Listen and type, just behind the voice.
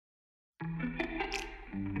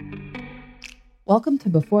Welcome to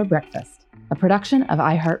Before Breakfast, a production of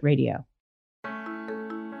iHeartRadio.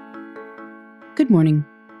 Good morning.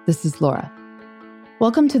 This is Laura.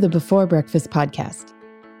 Welcome to the Before Breakfast podcast.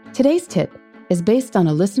 Today's tip is based on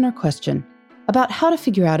a listener question about how to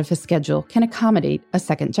figure out if a schedule can accommodate a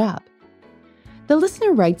second job. The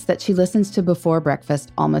listener writes that she listens to Before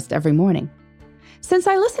Breakfast almost every morning. Since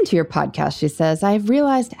I listen to your podcast, she says, I have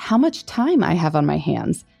realized how much time I have on my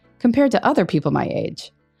hands compared to other people my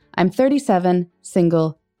age. I'm 37,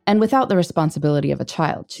 single, and without the responsibility of a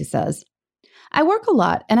child, she says. I work a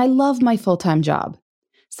lot and I love my full-time job.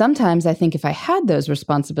 Sometimes I think if I had those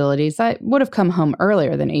responsibilities, I would have come home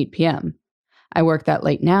earlier than 8 p.m. I work that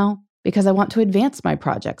late now because I want to advance my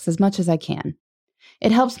projects as much as I can.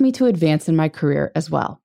 It helps me to advance in my career as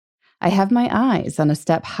well. I have my eyes on a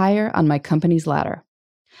step higher on my company's ladder.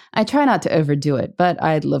 I try not to overdo it, but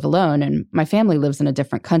I live alone and my family lives in a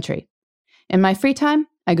different country. In my free time,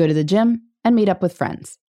 I go to the gym and meet up with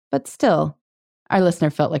friends. But still, our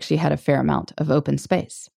listener felt like she had a fair amount of open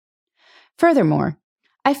space. Furthermore,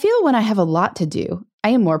 I feel when I have a lot to do, I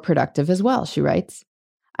am more productive as well, she writes.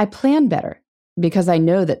 I plan better because I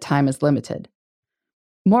know that time is limited.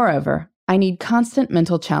 Moreover, I need constant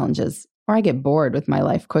mental challenges or I get bored with my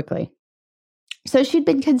life quickly. So she'd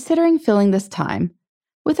been considering filling this time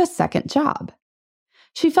with a second job.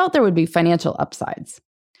 She felt there would be financial upsides.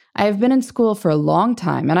 I have been in school for a long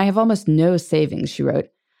time and I have almost no savings, she wrote.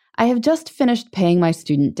 I have just finished paying my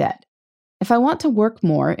student debt. If I want to work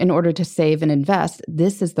more in order to save and invest,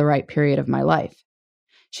 this is the right period of my life.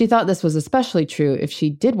 She thought this was especially true if she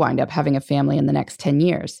did wind up having a family in the next 10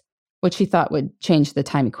 years, which she thought would change the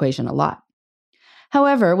time equation a lot.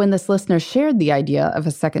 However, when this listener shared the idea of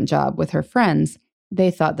a second job with her friends,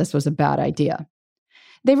 they thought this was a bad idea.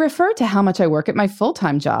 They referred to how much I work at my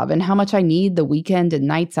full-time job and how much I need the weekend and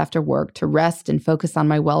nights after work to rest and focus on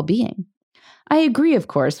my well-being. I agree, of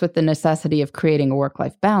course, with the necessity of creating a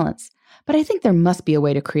work-life balance, but I think there must be a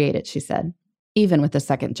way to create it, she said, even with a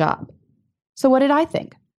second job. So what did I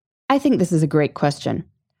think? I think this is a great question.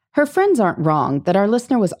 Her friends aren't wrong that our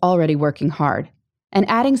listener was already working hard, and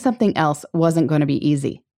adding something else wasn't going to be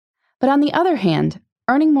easy. But on the other hand,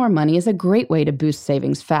 earning more money is a great way to boost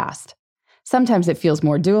savings fast. Sometimes it feels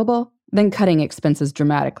more doable than cutting expenses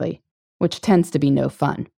dramatically, which tends to be no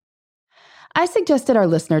fun. I suggested our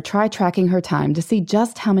listener try tracking her time to see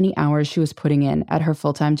just how many hours she was putting in at her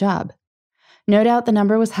full-time job. No doubt the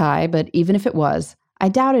number was high, but even if it was, I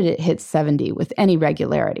doubted it hit 70 with any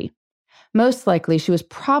regularity. Most likely, she was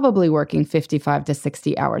probably working 55 to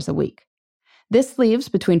 60 hours a week. This leaves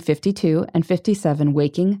between 52 and 57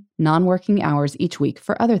 waking, non-working hours each week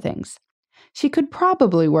for other things. She could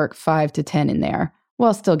probably work 5 to 10 in there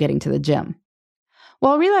while still getting to the gym.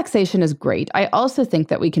 While relaxation is great, I also think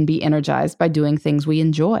that we can be energized by doing things we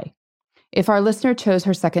enjoy. If our listener chose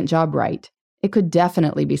her second job right, it could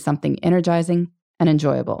definitely be something energizing and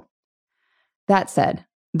enjoyable. That said,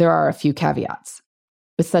 there are a few caveats.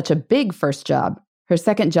 With such a big first job, her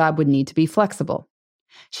second job would need to be flexible.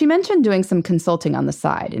 She mentioned doing some consulting on the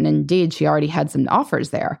side, and indeed she already had some offers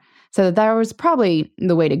there, so that was probably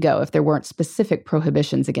the way to go if there weren't specific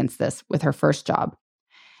prohibitions against this with her first job.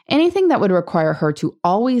 Anything that would require her to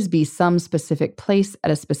always be some specific place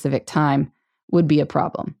at a specific time would be a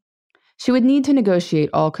problem. She would need to negotiate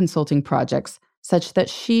all consulting projects such that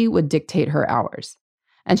she would dictate her hours.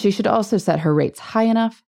 And she should also set her rates high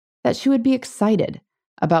enough that she would be excited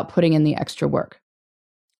about putting in the extra work.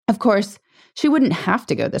 Of course, she wouldn't have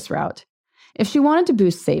to go this route. If she wanted to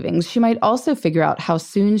boost savings, she might also figure out how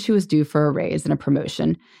soon she was due for a raise and a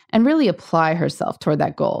promotion and really apply herself toward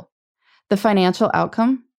that goal. The financial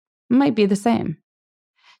outcome might be the same.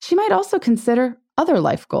 She might also consider other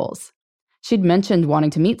life goals. She'd mentioned wanting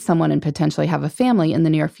to meet someone and potentially have a family in the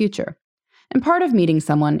near future. And part of meeting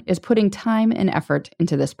someone is putting time and effort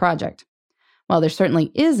into this project. While there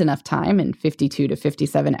certainly is enough time in 52 to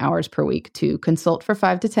 57 hours per week to consult for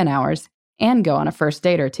 5 to 10 hours and go on a first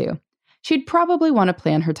date or two, she'd probably want to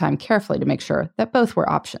plan her time carefully to make sure that both were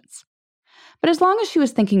options. But as long as she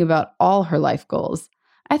was thinking about all her life goals,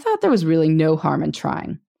 I thought there was really no harm in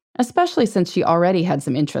trying, especially since she already had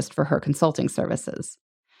some interest for her consulting services.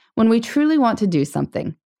 When we truly want to do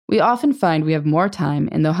something, we often find we have more time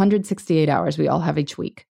in the 168 hours we all have each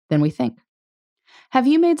week than we think. Have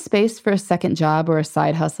you made space for a second job or a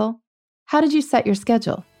side hustle? How did you set your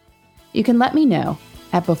schedule? You can let me know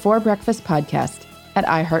at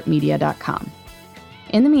beforebreakfastpodcast@iheartmedia.com.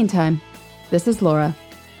 In the meantime, this is Laura.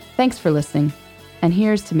 Thanks for listening, and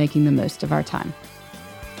here's to making the most of our time.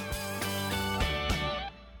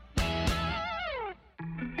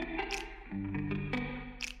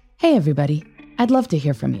 Hey everybody, I'd love to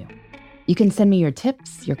hear from you. You can send me your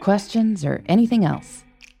tips, your questions, or anything else.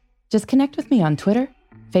 Just connect with me on Twitter,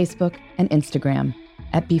 Facebook, and Instagram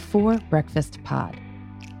at Before Breakfast Pod.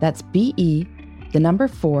 That's BE, the number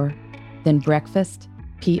 4, then breakfast,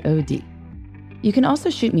 POD. You can also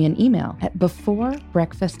shoot me an email at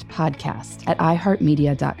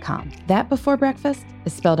beforebreakfastpodcast@iheartmedia.com. That Before Breakfast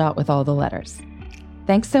is spelled out with all the letters.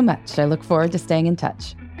 Thanks so much. I look forward to staying in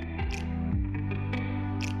touch.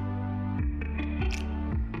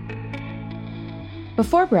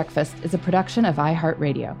 Before Breakfast is a production of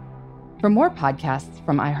iHeartRadio. For more podcasts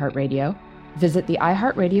from iHeartRadio, visit the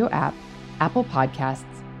iHeartRadio app, Apple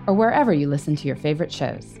Podcasts, or wherever you listen to your favorite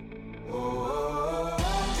shows.